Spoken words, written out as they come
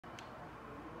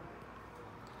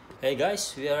Hey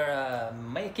guys, we are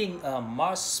making a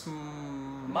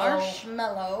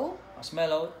marshmallow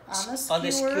on the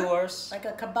skewers, like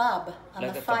a kebab on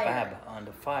like the a fire. kebab on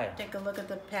the fire. Take a look at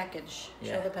the package.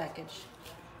 Yeah. Show the package.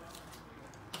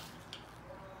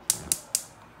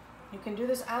 You can do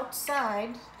this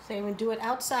outside. Say we do it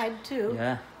outside too.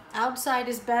 Yeah. Outside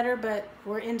is better, but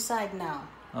we're inside now.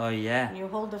 Oh yeah. And you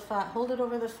hold it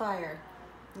over the fire.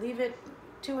 Leave it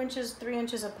 2 inches, 3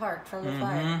 inches apart from the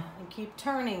fire, and keep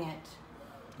turning it.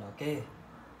 Okay.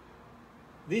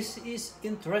 This is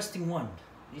interesting one.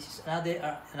 This is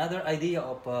another idea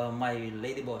of my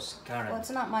lady boss, Karen. Well,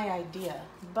 it's not my idea,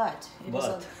 but it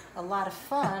is a lot of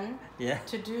fun Yeah.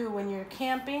 to do when you're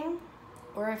camping,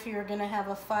 or if you're gonna have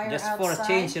a fire Just outside. for a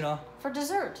change, you know. For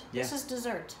dessert. Yeah. This is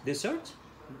dessert. Dessert?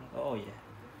 Oh yeah.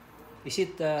 Is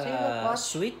it look,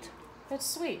 sweet? It's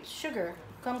sweet. Sugar.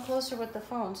 Come closer with the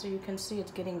phone so you can see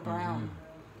it's getting brown.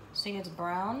 See, it's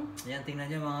brown. Yan, tingnan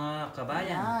niyo mga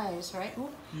kabayan. Nice, right? Ooh.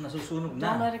 Nasusunog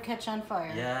na. Don't let it catch on fire.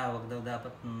 Yeah, wag daw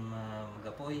dapat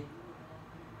magapoy.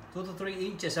 2 to 3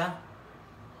 inches, ha?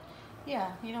 Yeah,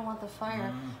 you don't want the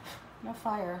fire. No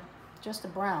fire. Just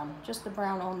the brown. Just the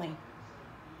brown only.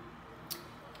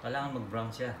 Kailangan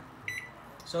mag-brown siya.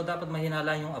 So, dapat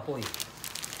mahinala yung apoy.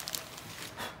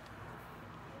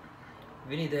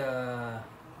 We need a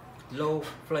low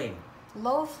flame.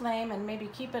 Low flame, and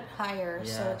maybe keep it higher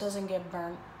so it doesn't get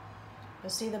burnt. You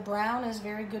see, the brown is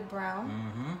very good brown.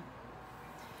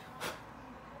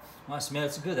 Well, it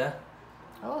smells good, huh?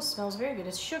 Oh, it smells very good.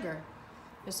 It's sugar.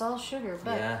 It's all sugar,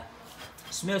 but... Yeah.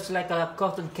 Smells like a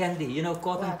cotton candy. You know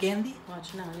cotton candy?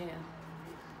 Watch now, yeah.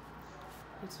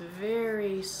 It's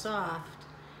very soft.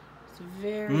 It's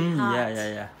very hot.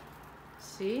 Yeah.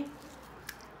 See?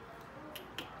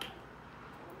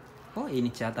 Oh,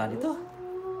 init yata dito.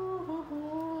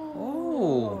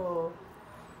 Oh.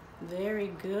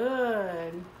 Very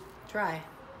good. Try.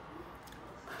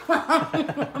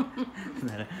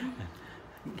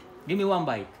 Give me one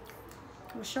bite.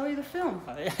 We'll show you the film.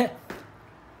 Oh,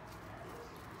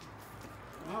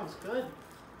 it's good.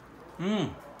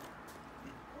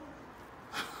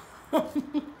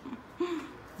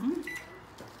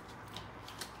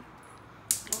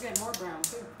 Okay, more brown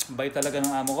too. Bite talaga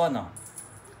ng amo ko, no?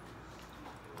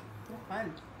 Fun.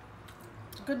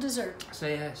 It's a good dessert.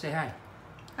 Say hi.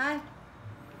 Hi.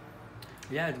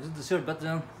 Yeah, it's good dessert, but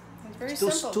It's very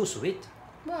too simple. too sweet.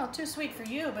 Well, too sweet for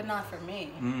you, but not for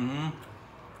me.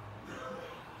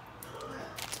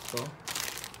 So,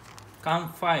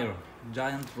 campfire,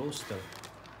 giant roaster.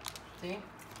 See?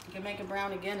 You can make it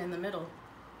brown again in the middle.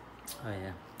 Oh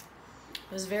yeah.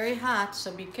 It's very hot,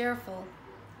 so be careful.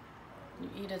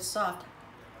 You eat it soft.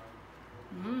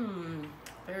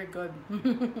 Very good.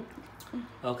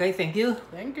 Okay, thank you.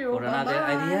 Thank you. For another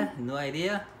Bye-bye. new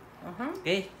idea.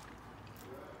 Okay.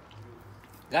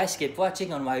 Guys, keep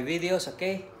watching on my videos,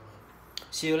 okay?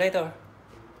 See you later.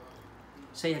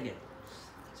 Say again.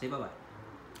 Say bye-bye.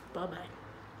 Bye-bye.